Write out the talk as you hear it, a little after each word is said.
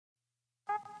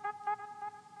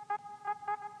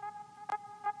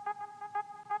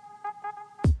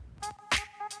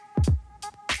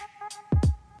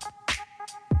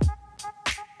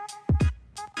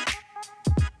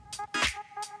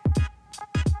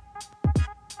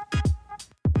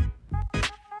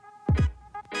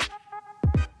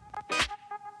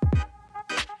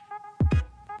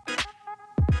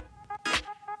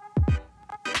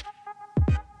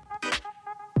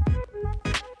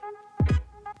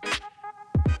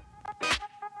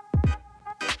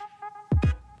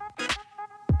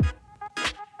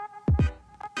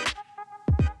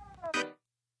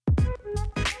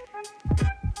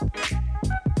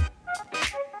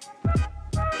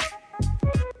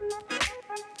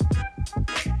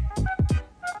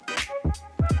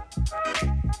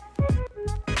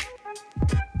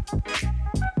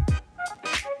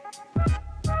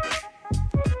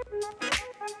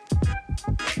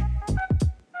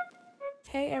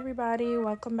Hey everybody,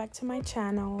 welcome back to my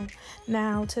channel.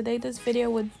 Now today this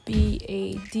video would be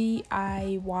a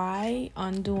DIY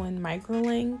on doing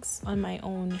microlinks on my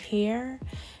own hair.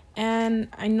 And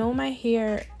I know my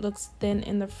hair looks thin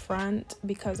in the front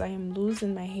because I am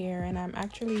losing my hair and I'm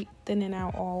actually thinning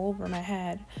out all over my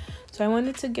head. So I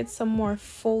wanted to get some more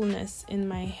fullness in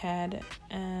my head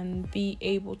and be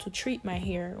able to treat my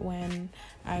hair when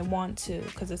I want to,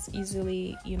 because it's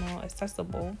easily,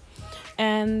 accessible.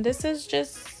 And this is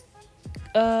just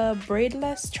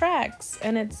braid-less tracks,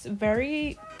 and it's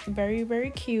very, very,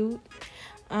 very cute.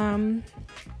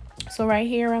 So right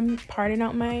here I'm parting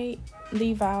out my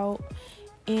leave out,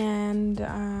 and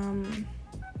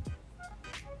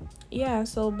yeah,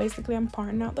 so basically I'm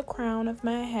parting out the crown of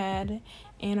my head,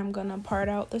 and I'm gonna part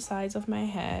out the sides of my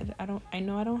head. I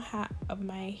know I don't have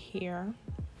my hair.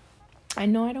 I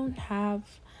know I don't have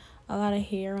a lot of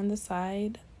hair on the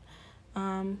side,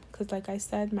 because like I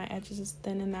said, my edges is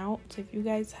thinning out. So if you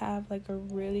guys have like a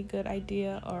really good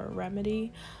idea or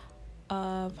remedy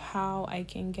of how I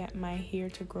can get my hair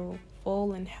to grow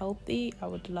full and healthy, I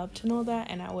would love to know that,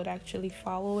 and I would actually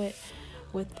follow it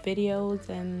with videos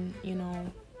and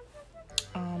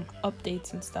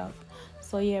updates and stuff.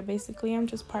 So yeah, basically I'm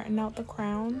just parting out the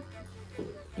crown,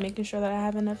 making sure that I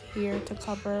have enough hair to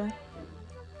cover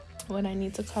what I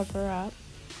need to cover up,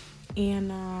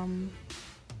 and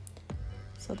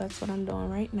so that's what I'm doing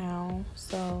right now.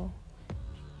 So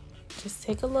just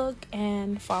take a look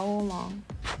and follow along.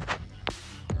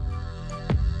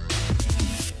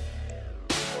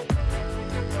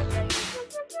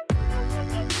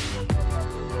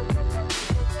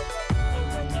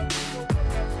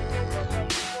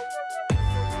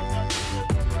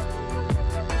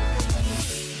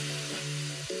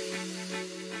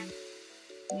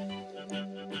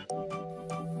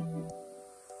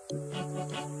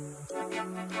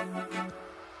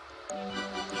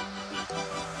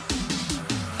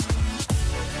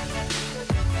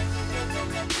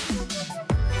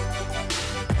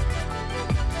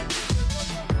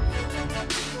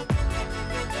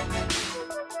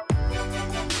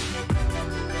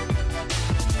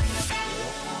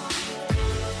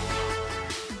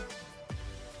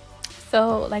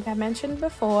 So like I mentioned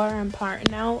before, I'm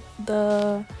parting out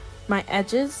my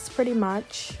edges pretty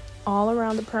much all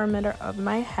around the perimeter of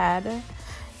my head,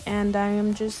 and I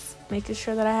am just making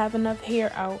sure that I have enough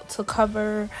hair out to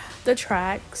cover the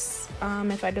tracks.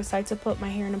 If I decide to put my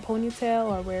hair in a ponytail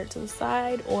or wear it to the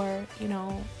side, or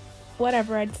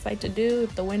whatever I decide to do,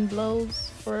 if the wind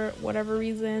blows for whatever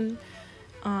reason,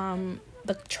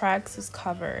 the tracks is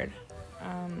covered.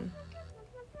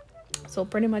 So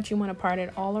pretty much you want to part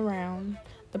it all around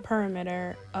the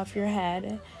perimeter of your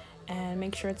head and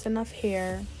make sure it's enough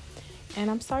hair.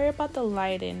 And I'm sorry about the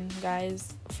lighting,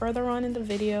 guys. Further on in the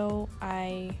video,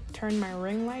 I turned my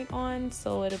ring light on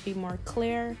so it'll be more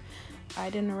clear. I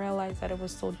didn't realize that it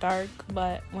was so dark,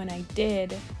 but when I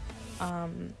did,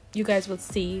 you guys would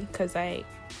see, because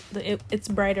it's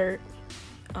brighter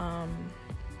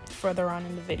further on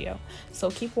in the video. So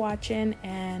keep watching,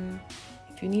 and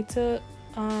if you need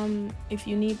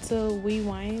to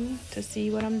rewind to see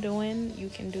what I'm doing, you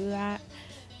can do that.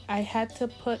 I had to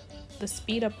put the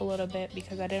speed up a little bit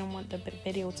because I didn't want the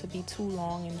video to be too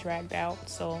long and dragged out.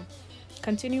 So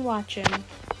continue watching.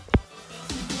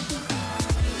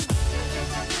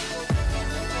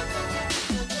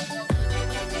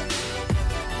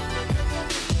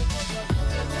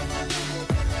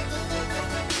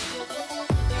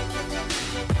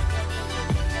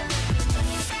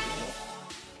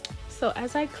 So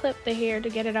as I clip the hair to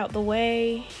get it out the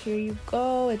way, here you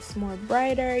go. It's more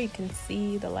brighter. You can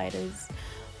see the light is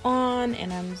on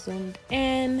and I'm zoomed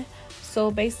in. So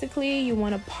basically you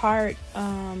want to part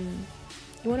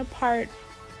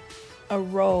a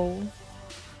row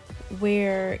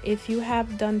where, if you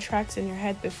have done tracks in your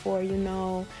head before, you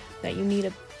know that you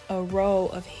need a row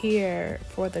of hair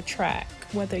for the track,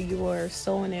 whether you are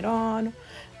sewing it on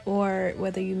or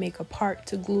whether you make a part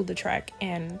to glue the track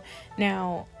in.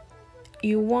 Now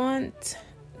you want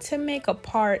to make a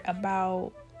part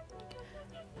about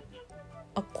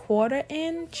a 1/4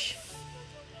 inch,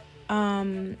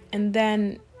 and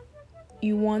then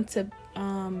you want to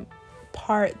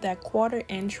part that 1/4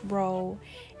 inch row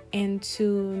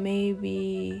into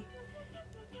maybe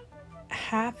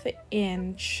 1/2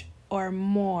 inch or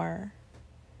more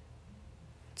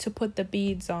to put the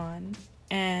beads on.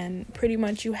 And pretty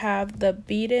much you have the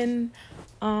beading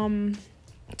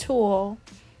tool.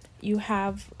 You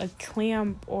have a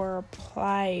clamp or a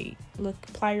plier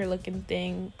looking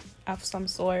thing of some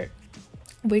sort,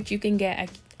 which you can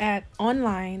get at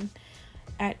online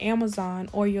at Amazon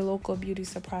or your local beauty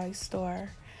supply store.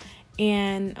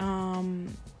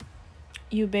 and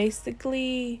you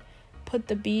basically put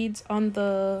the beads on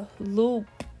the loop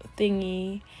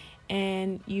thingy,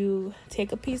 and you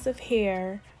take a piece of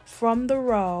hair from the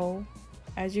row,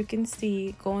 as you can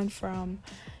see, going from,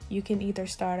 you can either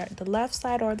start at the left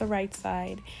side or the right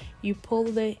side. You pull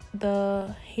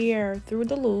the hair through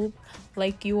the loop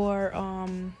like you're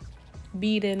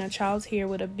beading a child's hair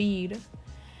with a bead,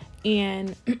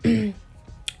 and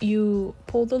you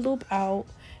pull the loop out,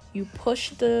 you push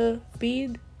the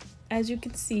bead, as you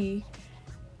can see,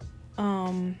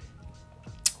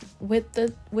 with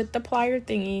the plier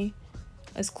thingy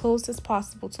as close as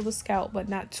possible to the scalp, but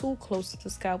not too close to the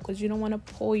scalp, because you don't want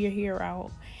to pull your hair out,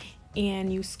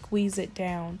 and you squeeze it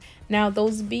down. Now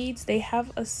those beads, they have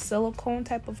a silicone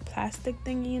type of plastic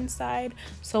thingy inside,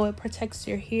 so it protects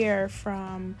your hair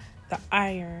from the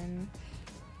iron.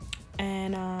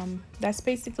 And that's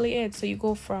basically it. So you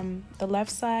go from the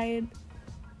left side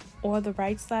or the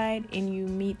right side, and you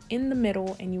meet in the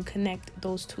middle, and you connect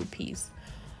those two pieces.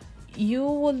 You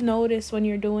will notice when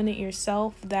you're doing it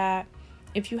yourself that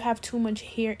if you have too much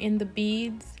hair in the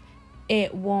beads,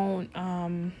 it won't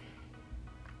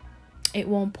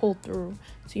pull through,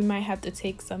 so you might have to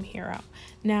take some hair out.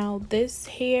 Now this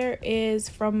hair is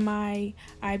from my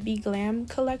Ibglammed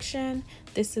collection.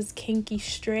 This is kinky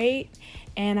straight,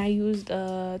 and I used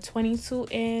a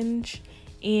 22-inch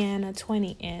and a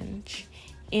 20-inch,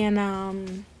 and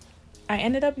I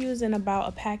ended up using about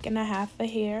a pack and a half of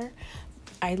hair.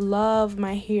 I love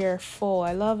my hair full.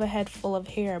 I love a head full of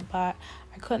hair, but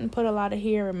I couldn't put a lot of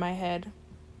hair in my head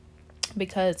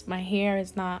because my hair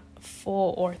is not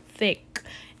full or thick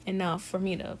enough for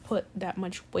me to put that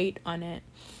much weight on it.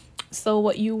 So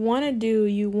what you want to do,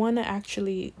 you want to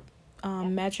actually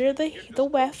measure the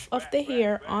width of the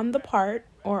hair on the part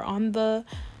or on the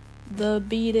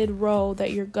beaded row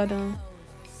that you're gonna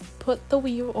put the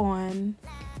weave on,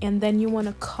 and then you want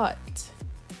to cut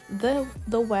the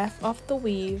width of the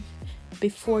weave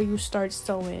before you start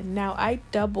sewing. Now I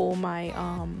double my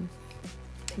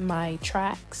my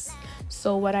tracks,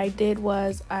 so what I did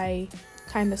was I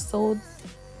kind of sewed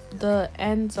the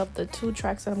ends of the two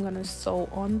tracks that I'm gonna sew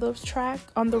on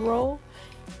the row,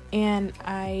 and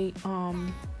I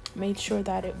made sure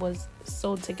that it was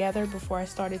sewed together before I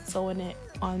started sewing it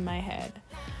on my head.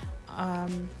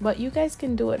 But you guys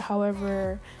can do it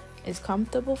however is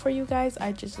comfortable for you guys.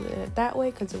 I just did it that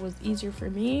way because it was easier for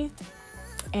me.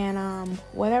 And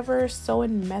whatever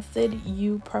sewing method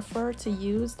you prefer to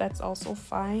use, that's also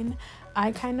fine.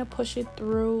 I kind of push it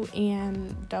through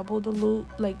and double the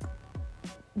loop, like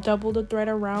double the thread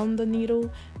around the needle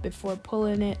before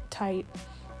pulling it tight,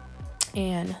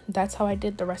 and that's how I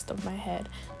did the rest of my head.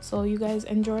 So you guys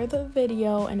enjoy the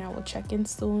video, and I will check in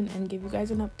soon and give you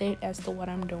guys an update as to what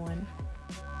I'm doing.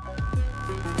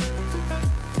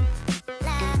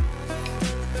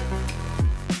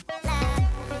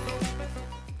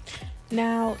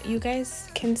 Now you guys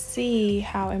can see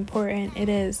how important it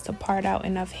is to part out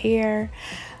enough hair.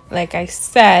 Like I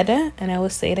said, and I will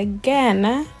say it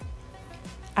again,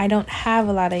 I don't have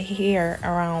a lot of hair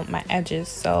around my edges,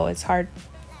 so it's hard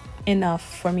enough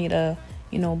for me to,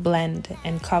 you know, blend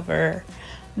and cover.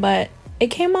 But it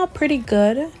came out pretty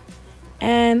good,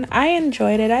 and I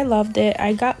enjoyed it. I loved it.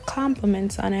 I got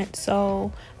compliments on it,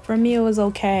 so for me it was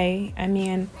okay. I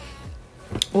mean,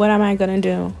 what am I gonna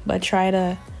do but try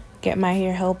to get my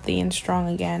hair healthy and strong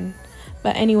again?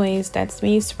 But anyways, that's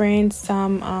me spraying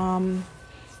some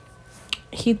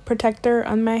heat protector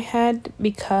on my head,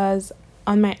 because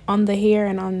on the hair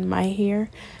and on my hair,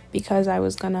 because I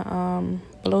was gonna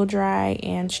blow dry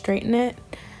and straighten it.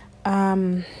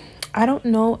 I don't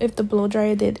know if the blow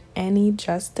dryer did any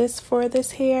justice for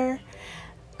this hair.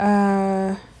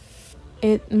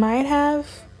 It might have,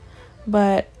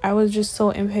 but I was just so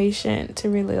impatient to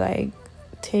really like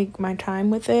take my time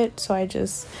with it, so I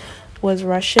just was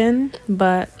rushing.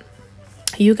 But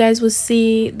you guys will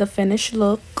see the finished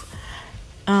look.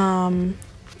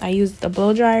 I used the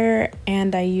blow dryer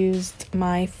and I used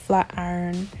my flat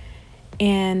iron,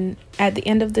 and at the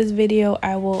end of this video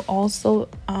I will also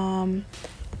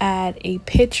add a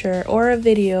picture or a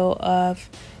video of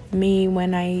me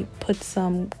when I put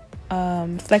some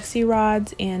flexi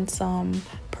rods and some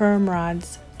perm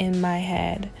rods in my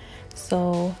head.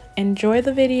 So enjoy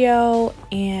the video,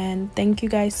 and thank you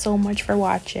guys so much for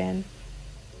watching.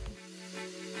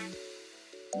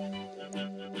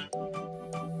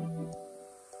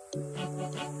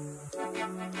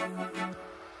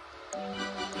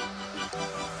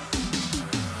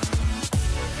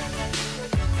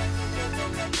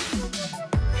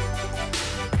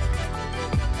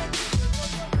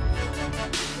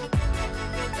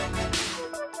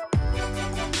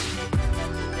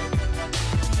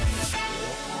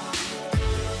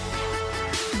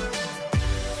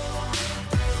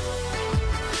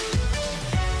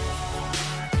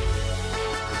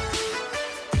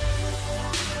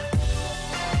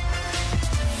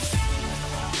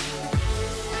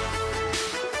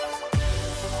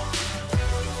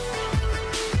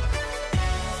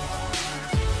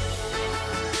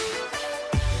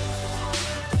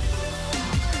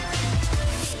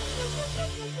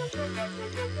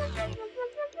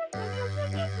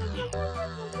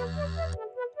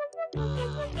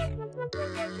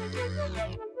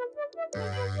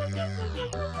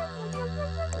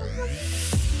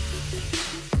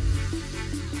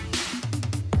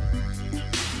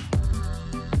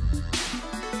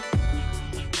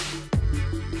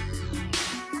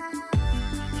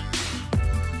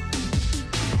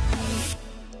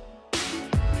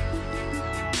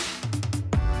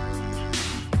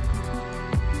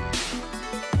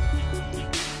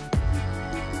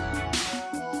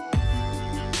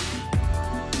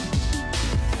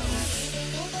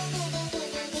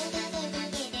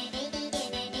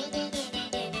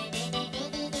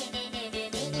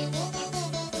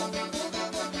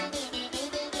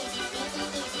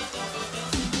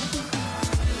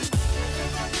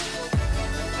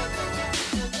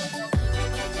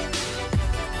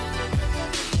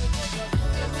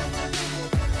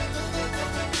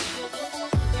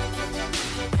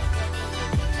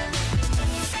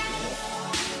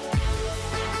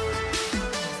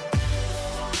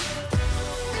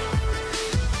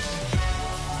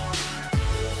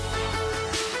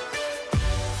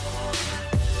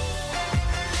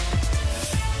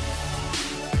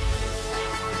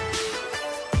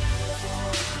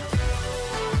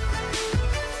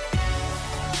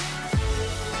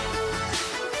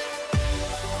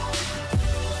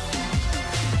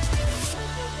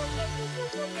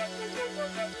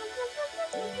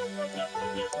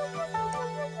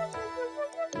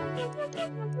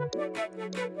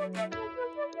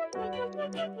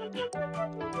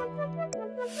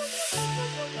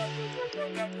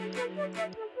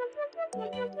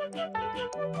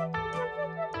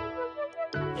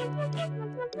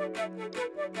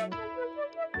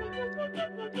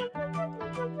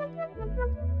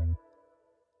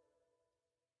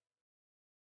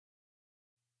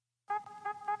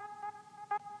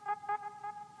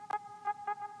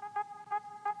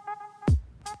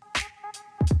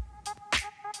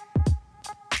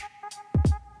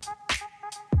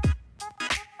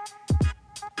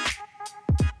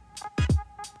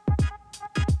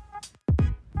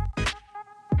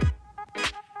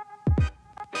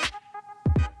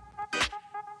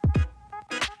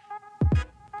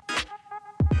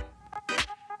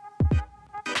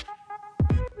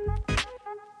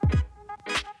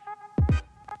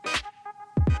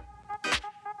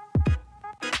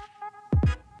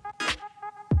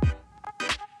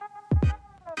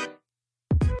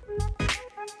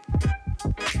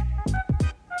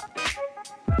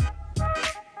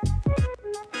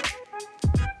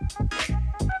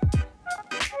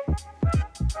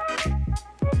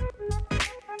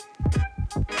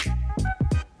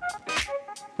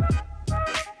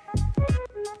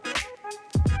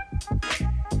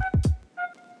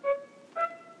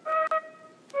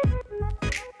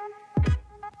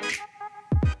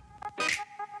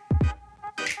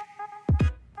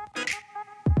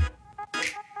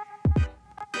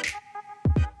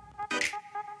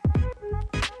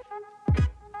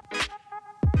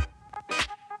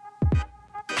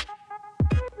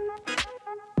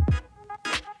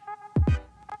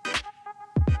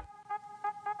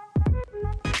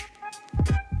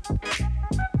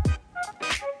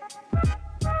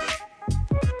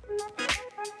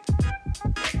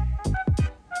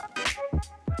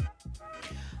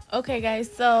 Okay guys,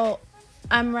 so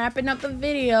I'm wrapping up the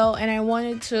video and I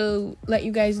wanted to let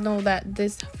you guys know that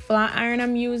this flat iron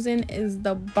I'm using is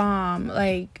the bomb.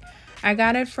 Like, I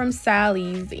got it from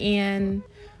Sally's, and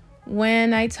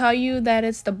when I tell you that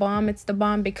it's the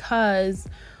bomb because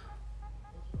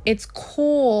it's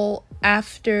cool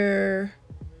after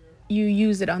you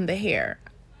use it on the hair.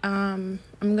 I'm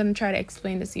gonna try to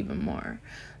explain this even more.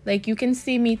 Like, you can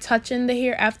see me touching the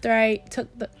hair after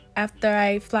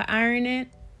I flat iron it.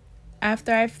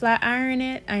 After I flat iron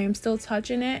it, I am still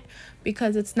touching it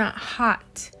because it's not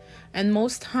hot. And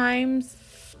most times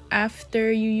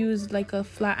after you use like a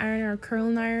flat iron or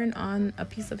curling iron on a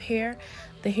piece of hair,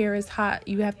 the hair is hot.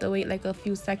 You have to wait like a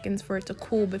few seconds for it to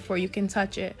cool before you can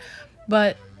touch it.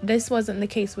 But this wasn't the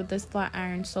case with this flat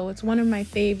iron, so it's one of my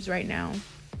faves right now.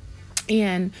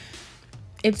 And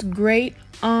it's great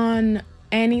on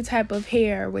any type of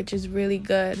hair, which is really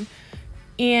good.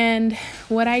 And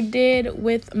what I did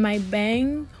with my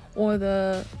bang, or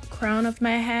the crown of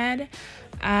my head,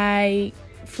 I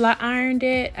flat ironed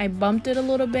it, I bumped it a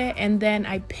little bit, and then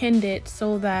I pinned it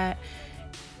so that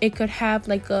it could have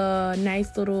like a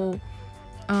nice little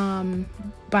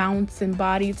bounce and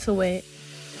body to it.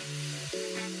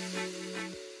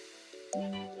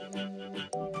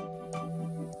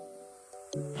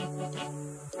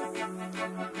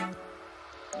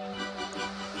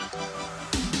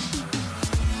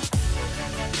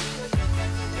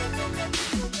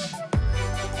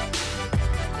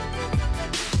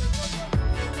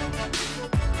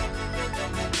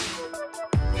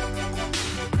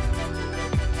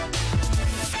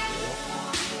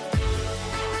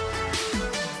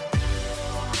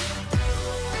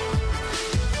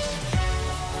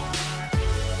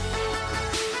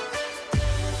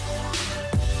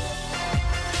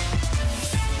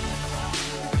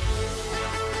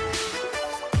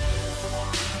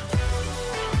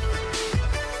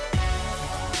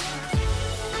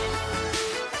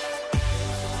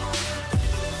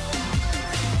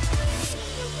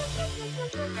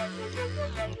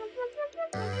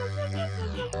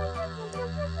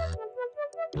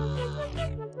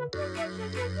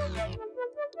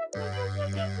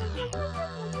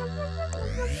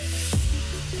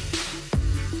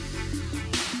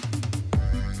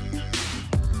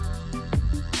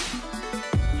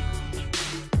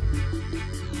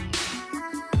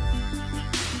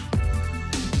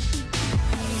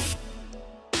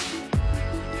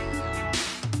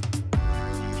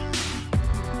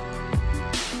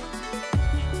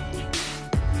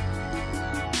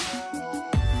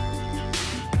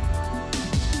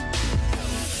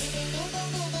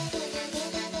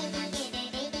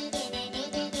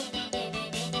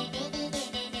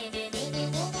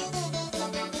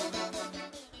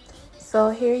 So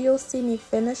here you'll see me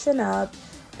finishing up,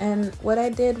 and what I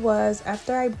did was,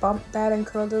 after I bumped that and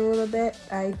curled it a little bit,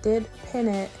 I did pin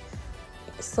it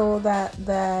so that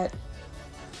that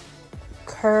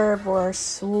curve or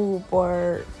swoop,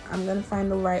 or I'm gonna find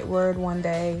the right word one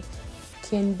day,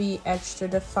 can be extra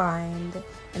defined.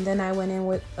 And then I went in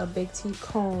with a big T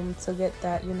comb to get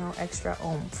that, you know, extra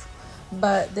oomph.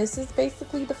 But this is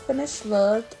basically the finished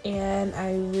look, and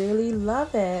I really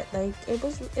love it. Like,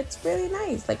 it's really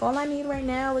nice. Like, all I need right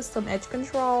now is some edge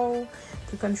control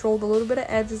to control the little bit of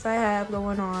edges I have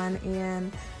going on,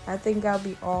 and I think I'll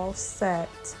be all set.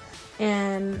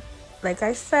 And like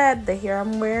I said, the hair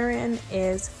I'm wearing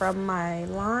is from my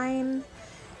line,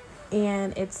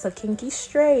 and it's a kinky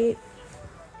straight,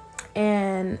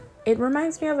 and it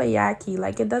reminds me of a yaki.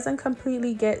 Like, it doesn't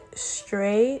completely get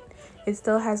straight. It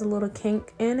still has a little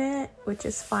kink in it, which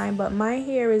is fine, but my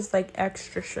hair is like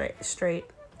extra straight,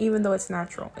 even though it's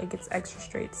natural. It gets extra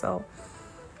straight, so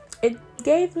it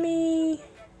gave me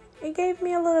a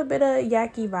little bit of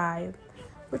yaki vibe,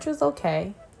 which was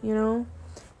okay, you know.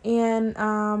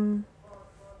 And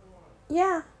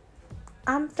yeah,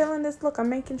 I'm feeling this look.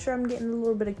 I'm making sure I'm getting a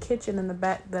little bit of kitchen in the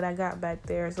back that I got back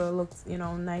there, so it looks, you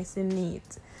know, nice and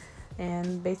neat.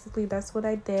 And basically that's what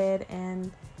I did,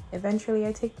 and eventually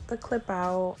I take the clip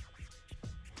out.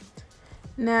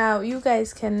 Now, you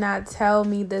guys cannot tell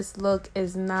me this look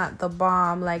is not the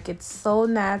bomb. Like, it's so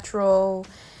natural.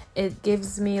 It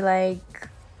gives me, like,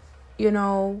 you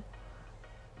know,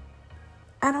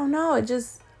 I don't know, it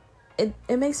just, it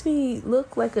makes me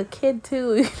look like a kid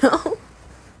too, you know.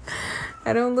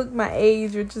 I don't look my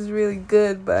age, which is really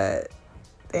good, but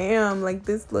damn, like,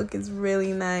 this look is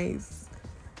really nice.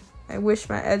 I wish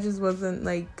my edges wasn't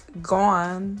like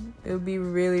gone. It would be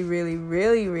really, really,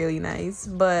 really, really nice,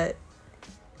 but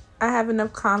I have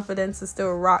enough confidence to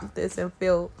still rock this and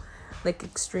feel like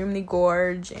extremely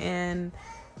gorgeous. And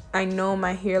I know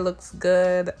my hair looks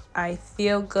good. I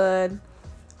feel good.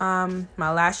 My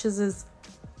lashes is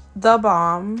the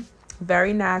bomb,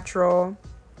 very natural,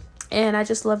 and I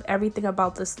just love everything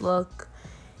about this look.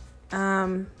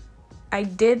 I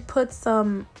did put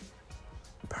some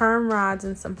perm rods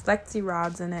and some flexi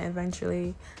rods in it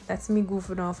eventually. That's me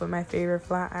goofing off with my favorite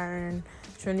flat iron,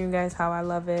 showing you guys how I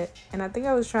love it. And I think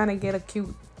I was trying to get a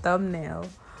cute thumbnail,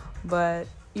 but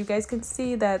you guys can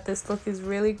see that this look is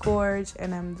really gorgeous,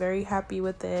 and I'm very happy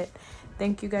with it.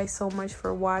 Thank you guys so much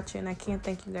for watching. I can't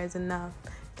thank you guys enough.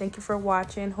 Thank you for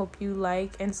watching. Hope you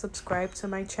like and subscribe to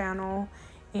my channel,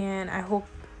 and I hope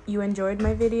you enjoyed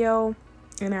my video,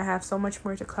 and I have so much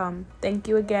more to come. Thank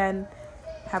you again.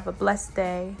 Have a blessed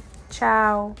day.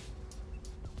 Ciao.